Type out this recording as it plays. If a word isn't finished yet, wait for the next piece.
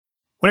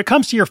When it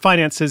comes to your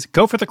finances,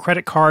 go for the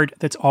credit card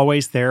that's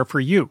always there for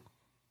you.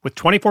 With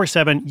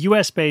 24/7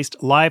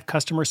 US-based live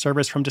customer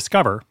service from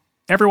Discover,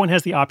 everyone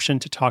has the option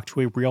to talk to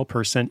a real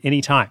person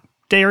anytime,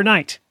 day or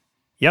night.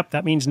 Yep,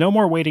 that means no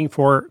more waiting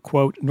for,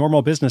 quote,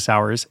 normal business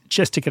hours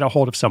just to get a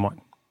hold of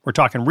someone. We're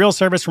talking real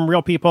service from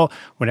real people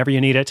whenever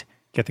you need it.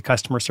 Get the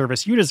customer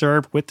service you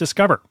deserve with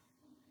Discover.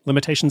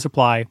 Limitations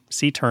apply.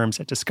 See terms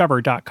at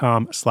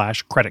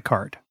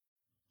discover.com/creditcard.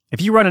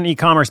 If you run an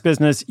e-commerce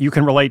business, you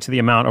can relate to the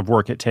amount of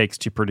work it takes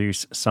to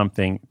produce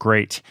something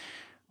great.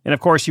 And of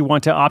course, you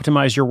want to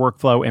optimize your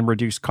workflow and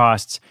reduce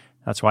costs.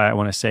 That's why I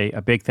want to say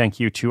a big thank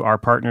you to our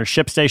partner,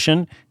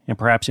 ShipStation, and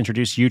perhaps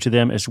introduce you to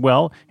them as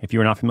well. If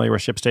you're not familiar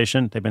with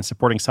ShipStation, they've been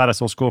supporting Side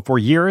Hustle School for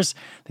years.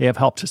 They have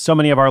helped so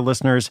many of our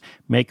listeners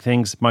make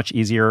things much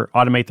easier,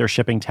 automate their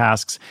shipping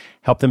tasks,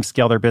 help them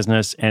scale their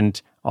business,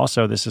 and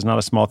also, this is not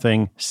a small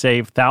thing,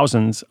 save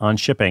thousands on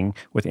shipping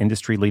with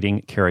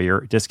industry-leading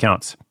carrier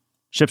discounts.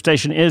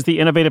 ShipStation is the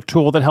innovative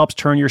tool that helps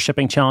turn your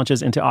shipping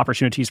challenges into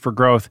opportunities for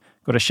growth.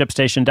 Go to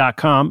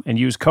ShipStation.com and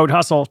use code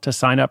HUSTLE to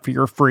sign up for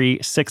your free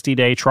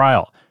 60-day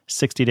trial.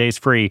 60 days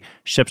free.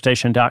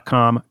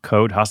 ShipStation.com,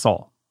 code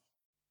HUSTLE.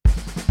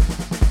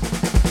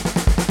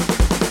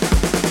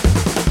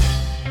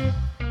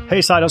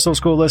 Hey, Side Hustle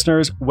School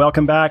listeners.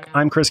 Welcome back.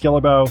 I'm Chris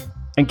Guillebeau.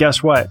 And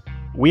guess what?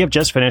 We have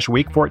just finished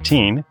week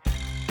 14,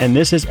 and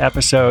this is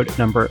episode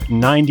number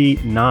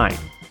 99.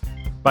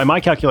 By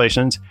my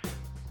calculations,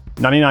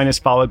 99 is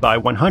followed by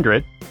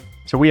 100,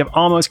 so we have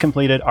almost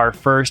completed our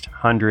first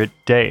 100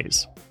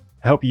 days.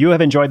 I hope you have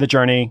enjoyed the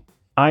journey.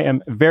 I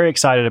am very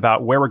excited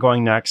about where we're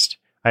going next.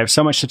 I have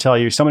so much to tell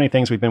you, so many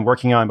things we've been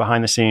working on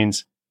behind the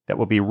scenes that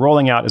will be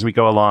rolling out as we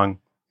go along.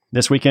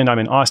 This weekend, I'm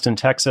in Austin,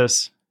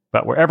 Texas,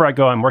 but wherever I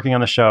go, I'm working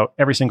on the show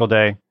every single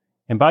day.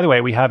 And by the way,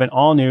 we have an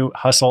all-new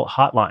Hustle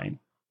hotline.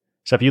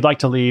 So if you'd like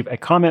to leave a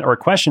comment or a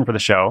question for the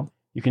show,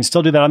 you can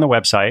still do that on the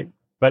website.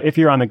 But if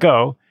you're on the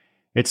go,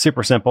 it's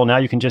super simple. Now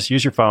you can just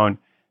use your phone,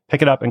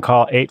 pick it up, and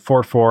call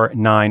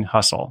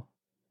 844-9-HUSTLE.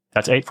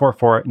 That's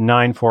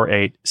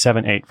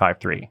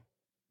 844-948-7853.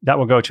 That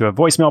will go to a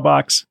voicemail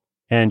box.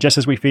 And just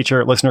as we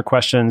feature listener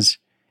questions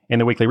in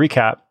the weekly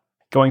recap,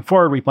 going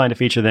forward, we plan to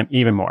feature them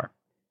even more.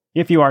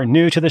 If you are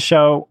new to the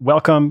show,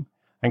 welcome.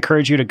 I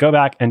encourage you to go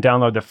back and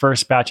download the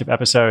first batch of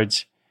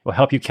episodes. It will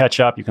help you catch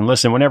up. You can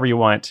listen whenever you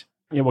want.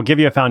 It will give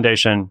you a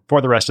foundation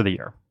for the rest of the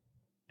year.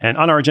 And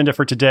on our agenda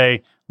for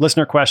today,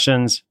 listener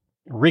questions,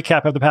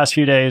 recap of the past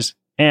few days,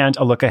 and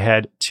a look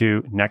ahead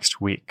to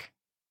next week.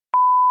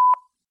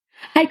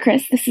 Hi,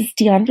 Chris. This is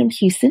Dion from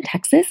Houston,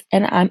 Texas,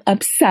 and I'm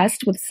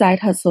obsessed with Side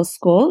Hustle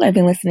School. I've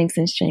been listening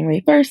since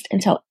January 1st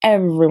and tell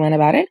everyone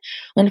about it.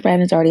 One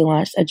friend has already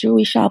launched a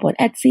jewelry shop on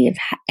Etsy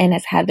and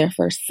has had their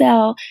first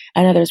sale.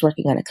 Another's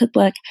working on a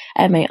cookbook.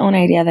 I have my own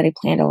idea that I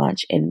plan to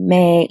launch in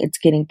May. It's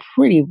getting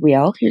pretty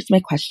real. Here's my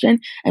question.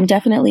 I'm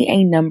definitely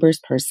a numbers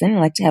person. I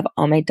like to have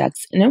all my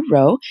ducks in a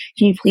row.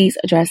 Can you please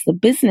address the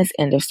business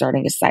end of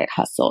starting a side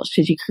hustle?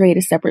 Should you create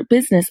a separate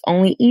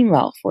business-only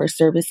email for a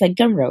service like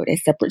Gumroad, a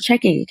separate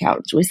checking account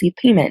to receive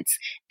payments,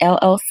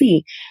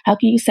 LLC? How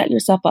can you set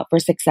yourself up for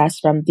success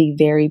from the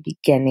very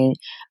beginning?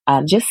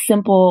 Just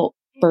simple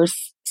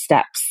first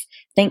steps.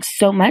 Thanks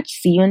so much.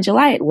 See you in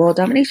July at World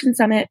Domination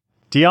Summit.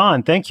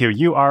 Dion, thank you.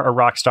 You are a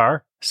rock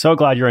star. So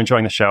glad you're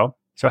enjoying the show.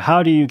 So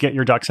how do you get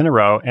your ducks in a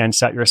row and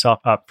set yourself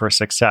up for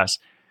success?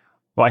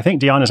 Well, I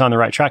think Dion is on the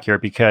right track here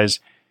because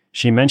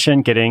she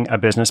mentioned getting a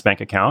business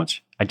bank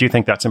account. I do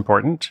think that's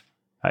important.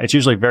 It's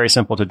usually very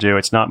simple to do.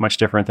 It's not much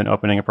different than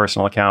opening a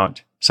personal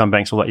account. Some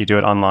banks will let you do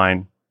it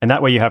online. And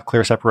that way you have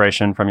clear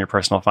separation from your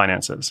personal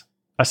finances.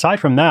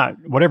 Aside from that,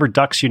 whatever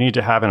ducks you need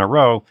to have in a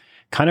row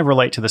kind of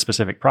relate to the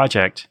specific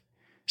project.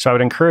 So I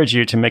would encourage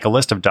you to make a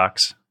list of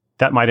ducks.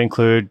 That might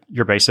include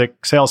your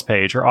basic sales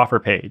page or offer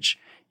page.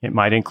 It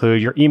might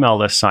include your email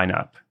list sign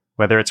up,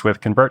 whether it's with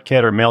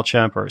ConvertKit or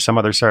MailChimp or some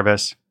other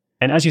service.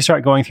 And as you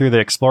start going through the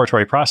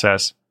exploratory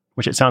process,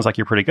 which it sounds like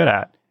you're pretty good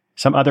at,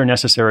 some other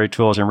necessary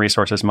tools and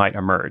resources might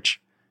emerge.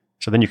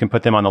 So then you can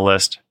put them on the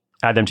list,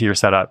 add them to your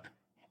setup,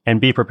 and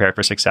be prepared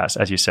for success,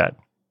 as you said.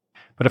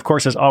 But of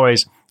course, as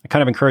always, I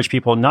kind of encourage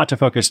people not to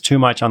focus too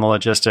much on the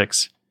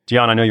logistics.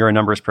 Dion, I know you're a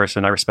numbers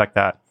person. I respect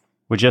that.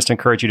 Would just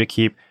encourage you to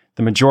keep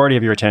the majority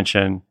of your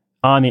attention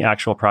on the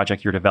actual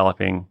project you're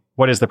developing.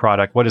 What is the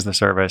product? What is the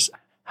service?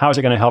 How is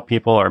it going to help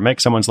people or make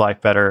someone's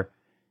life better?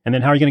 And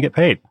then how are you going to get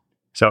paid?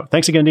 So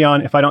thanks again,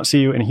 Dion. If I don't see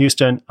you in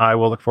Houston, I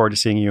will look forward to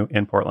seeing you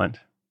in Portland.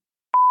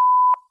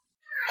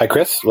 Hi,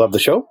 Chris. Love the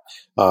show.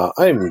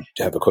 I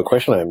have a quick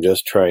question. I'm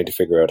just trying to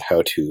figure out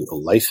how to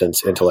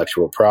license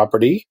intellectual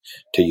property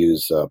to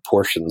use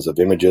portions of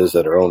images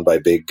that are owned by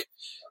big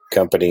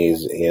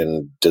companies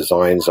in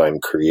designs I'm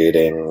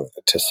creating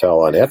to sell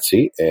on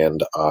Etsy,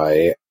 and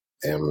I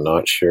am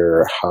not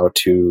sure how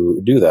to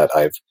do that.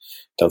 I've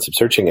done some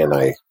searching, and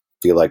I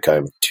feel like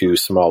I'm too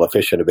small a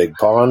fish in a big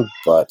pond,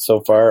 but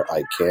so far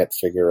I can't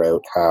figure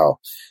out how.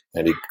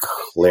 Any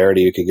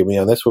clarity you could give me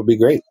on this would be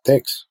great.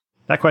 Thanks.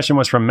 That question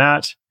was from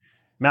Matt.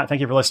 Matt,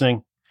 thank you for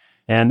listening.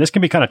 And this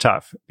can be kind of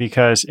tough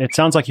because it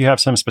sounds like you have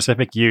some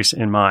specific use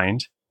in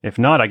mind. If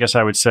not, I guess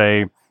I would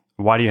say,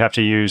 why do you have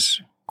to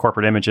use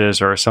corporate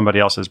images or somebody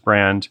else's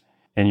brand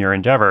in your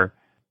endeavor?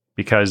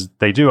 Because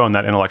they do own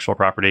that intellectual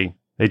property.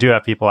 They do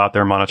have people out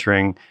there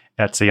monitoring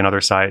Etsy and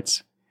other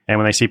sites. And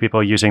when they see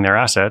people using their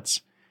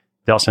assets,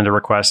 they'll send a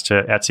request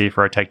to Etsy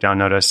for a takedown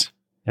notice,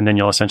 and then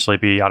you'll essentially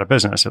be out of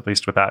business, at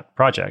least with that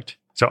project.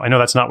 So I know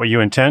that's not what you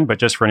intend, but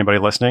just for anybody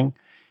listening.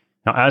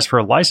 Now, as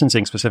for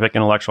licensing specific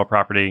intellectual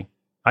property,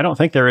 I don't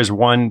think there is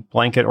one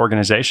blanket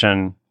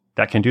organization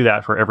that can do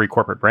that for every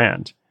corporate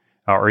brand,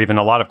 or even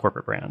a lot of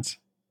corporate brands.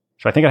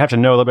 So I think I'd have to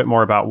know a little bit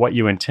more about what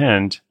you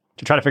intend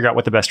to try to figure out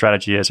what the best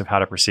strategy is of how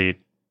to proceed.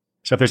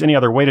 So if there's any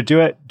other way to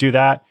do it, do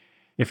that.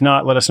 If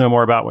not, let us know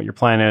more about what your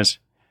plan is,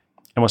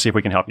 and we'll see if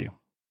we can help you.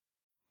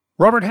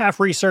 Robert Half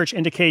research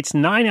indicates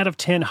 9 out of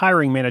 10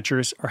 hiring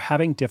managers are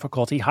having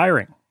difficulty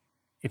hiring.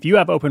 If you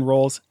have open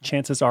roles,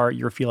 chances are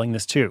you're feeling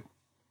this too.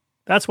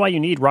 That's why you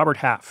need Robert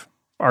Half.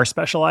 Our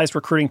specialized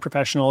recruiting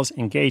professionals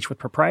engage with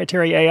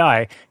proprietary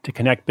AI to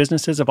connect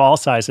businesses of all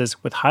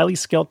sizes with highly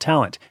skilled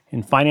talent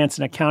in finance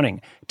and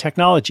accounting,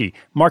 technology,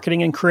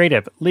 marketing and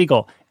creative,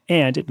 legal,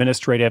 and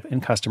administrative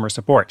and customer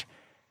support.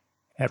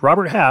 At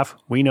Robert Half,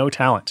 we know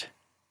talent.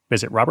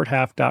 Visit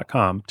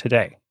roberthalf.com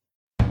today.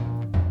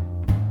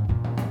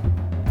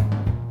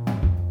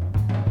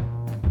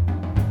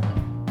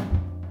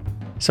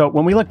 So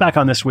when we look back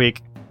on this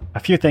week, a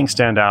few things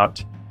stand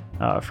out.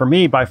 For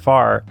me, by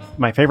far,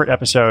 my favorite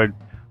episode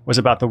was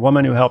about the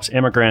woman who helps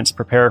immigrants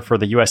prepare for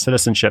the U.S.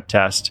 citizenship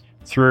test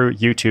through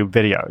YouTube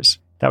videos.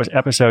 That was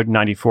episode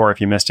 94,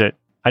 if you missed it.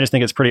 I just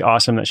think it's pretty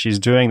awesome that she's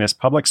doing this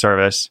public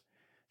service.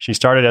 She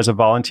started as a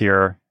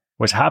volunteer,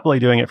 was happily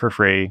doing it for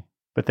free,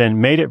 but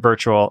then made it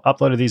virtual,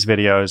 uploaded these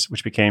videos,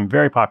 which became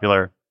very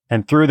popular.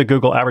 And through the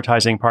Google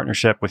advertising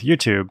partnership with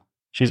YouTube,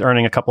 she's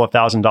earning a couple of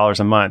 $1,000s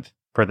a month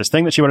for this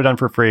thing that she would have done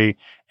for free.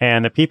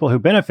 And the people who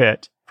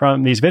benefit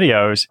from these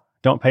videos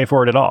don't pay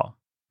for it at all,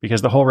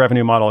 because the whole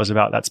revenue model is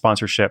about that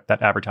sponsorship,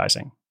 that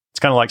advertising. It's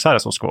kind of like Side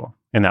Hustle School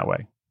in that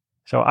way.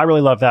 So I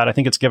really love that. I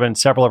think it's given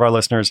several of our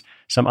listeners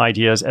some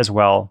ideas as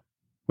well.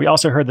 We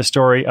also heard the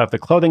story of the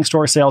clothing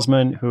store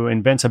salesman who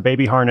invents a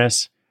baby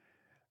harness,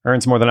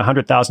 earns more than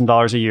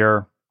 $100,000 a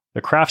year,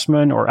 the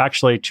craftsman, or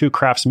actually 2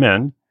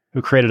 craftsmen,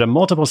 who created a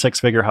multiple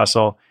 6-figure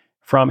hustle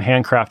from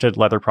handcrafted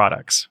leather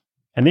products.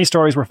 And these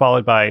stories were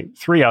followed by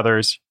 3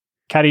 others: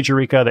 Kati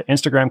Jerica, the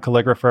Instagram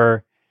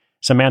calligrapher;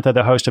 Samantha,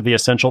 the host of the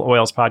Essential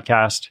Oils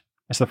podcast.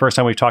 It's the first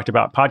time we've talked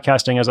about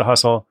podcasting as a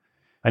hustle.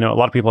 I know a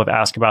lot of people have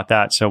asked about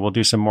that, so we'll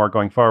do some more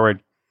going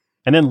forward.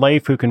 And then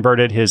Leif, who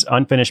converted his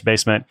unfinished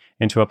basement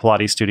into a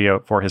Pilates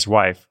studio for his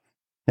wife.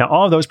 Now,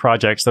 all of those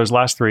projects, those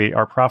last 3,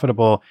 are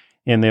profitable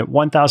in the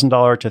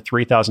 $1,000 to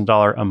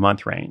 $3,000 a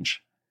month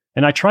range.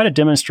 And I try to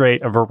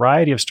demonstrate a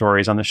variety of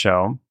stories on the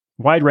show,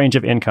 wide range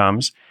of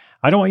incomes.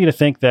 I don't want you to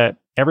think that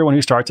everyone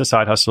who starts a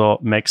side hustle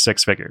makes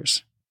 6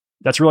 figures.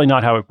 That's really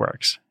not how it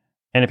works.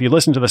 And if you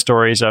listen to the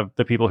stories of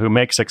the people who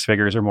make 6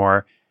 figures or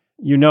more,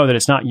 you know that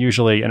it's not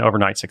usually an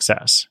overnight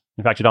success.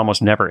 In fact, it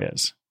almost never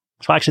is.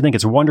 So I actually think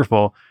it's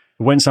wonderful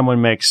when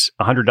someone makes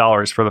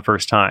 $100 for the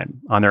first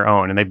time on their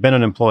own and they've been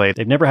unemployed.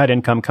 They've never had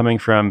income coming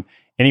from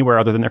anywhere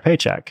other than their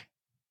paycheck.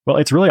 Well,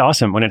 it's really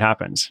awesome when it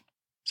happens.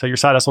 So your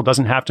side hustle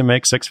doesn't have to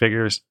make 6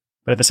 figures.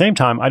 But at the same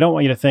time, I don't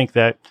want you to think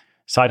that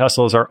side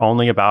hustles are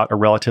only about a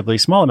relatively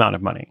small amount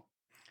of money.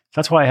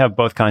 That's why I have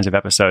both kinds of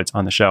episodes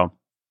on the show.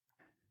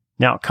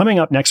 Now, coming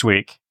up next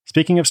week,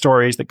 speaking of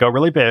stories that go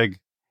really big,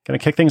 going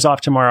to kick things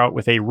off tomorrow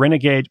with a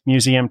Renegade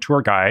Museum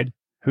tour guide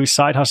whose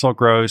side hustle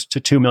grows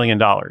to $2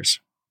 million.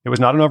 It was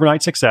not an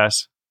overnight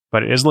success,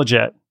 but it is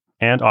legit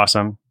and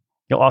awesome.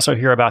 You'll also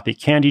hear about the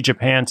Candy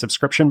Japan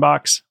subscription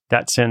box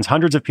that sends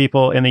hundreds of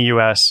people in the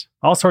US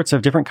all sorts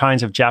of different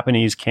kinds of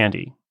Japanese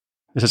candy.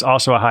 This is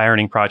also a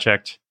high-earning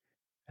project.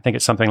 I think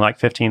it's something like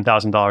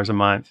 $15,000 a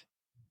month.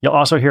 You'll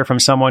also hear from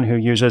someone who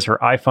uses her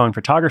iPhone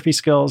photography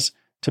skills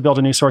to build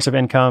a new source of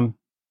income,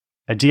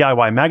 a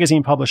DIY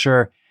magazine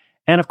publisher,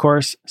 and of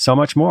course, so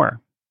much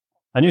more.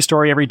 A new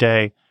story every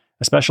day,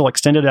 a special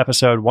extended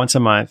episode once a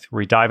month where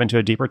we dive into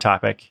a deeper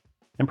topic,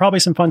 and probably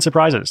some fun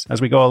surprises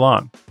as we go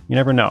along. You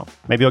never know.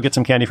 Maybe you'll get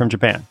some candy from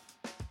Japan.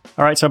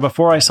 All right, so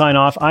before I sign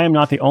off, I am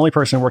not the only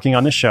person working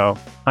on this show.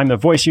 I'm the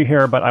voice you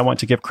hear, but I want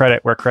to give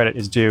credit where credit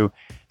is due.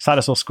 Side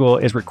Hustle School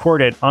is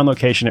recorded on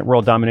location at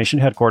World Domination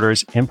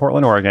Headquarters in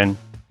Portland, Oregon.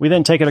 We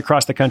then take it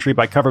across the country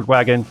by covered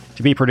wagon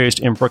to be produced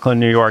in Brooklyn,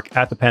 New York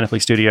at the Panoply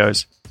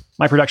Studios.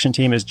 My production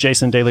team is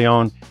Jason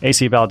DeLeon,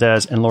 AC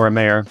Valdez, and Laura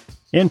Mayer.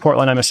 In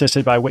Portland, I'm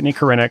assisted by Whitney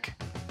Korinek,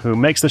 who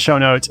makes the show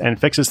notes and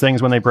fixes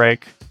things when they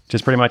break, which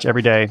is pretty much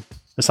every day.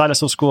 The Side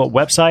Hustle School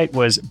website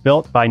was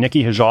built by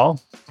Nikki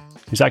Hajal,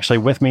 who's actually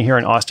with me here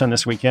in Austin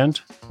this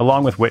weekend,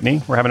 along with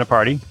Whitney. We're having a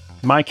party.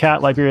 My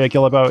cat, Liberia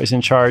Gillibo, is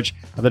in charge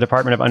of the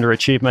Department of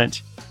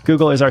Underachievement.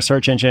 Google is our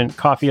search engine.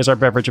 Coffee is our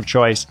beverage of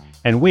choice.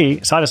 And we,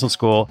 Side Hustle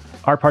School,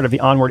 are part of the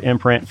Onward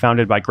imprint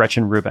founded by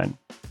Gretchen Rubin,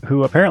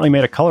 who apparently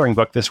made a coloring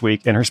book this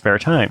week in her spare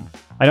time.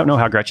 I don't know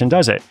how Gretchen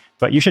does it,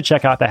 but you should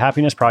check out the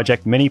Happiness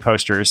Project mini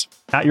posters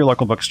at your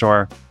local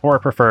bookstore or a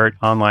preferred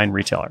online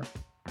retailer.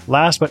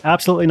 Last but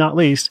absolutely not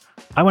least,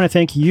 I want to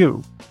thank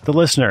you, the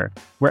listener,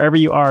 wherever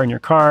you are in your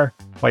car,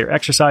 while you're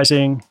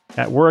exercising,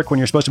 at work when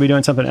you're supposed to be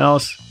doing something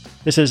else.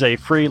 This is a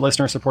free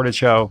listener-supported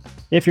show.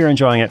 If you're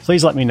enjoying it,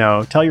 please let me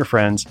know, tell your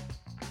friends,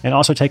 and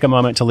also take a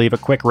moment to leave a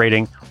quick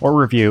rating or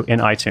review in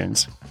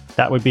iTunes.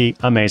 That would be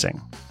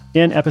amazing.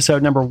 In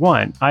episode number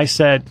 1, I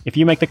said, if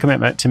you make the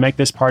commitment to make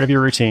this part of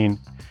your routine,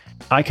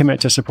 I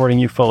commit to supporting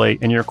you fully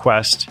in your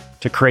quest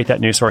to create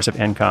that new source of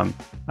income.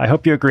 I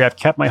hope you agree I've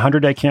kept my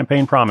 100-day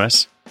campaign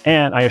promise,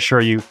 and I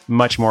assure you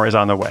much more is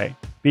on the way.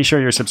 Be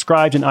sure you're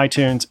subscribed in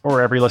iTunes or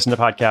wherever you listen to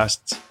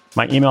podcasts.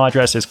 My email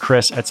address is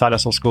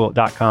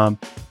chris@sidehustleschool.com.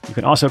 You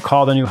can also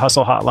call the New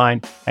Hustle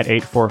hotline at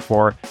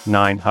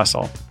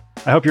 844-9-HUSTLE.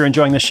 I hope you're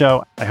enjoying the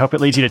show. I hope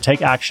it leads you to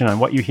take action on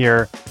what you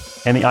hear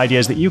and the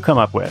ideas that you come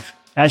up with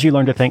as you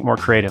learn to think more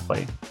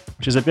creatively,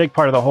 which is a big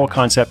part of the whole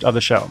concept of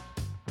the show.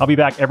 I'll be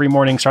back every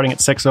morning starting at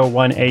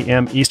 6:01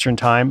 a.m. Eastern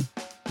Time.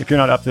 If you're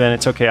not up then,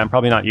 it's okay. I'm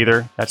probably not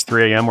either. That's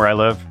 3 a.m. where I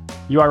live.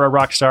 You are a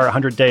rock star,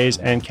 100 days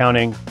and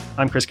counting.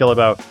 I'm Chris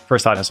Guillebeau for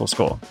Side Hustle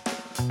School.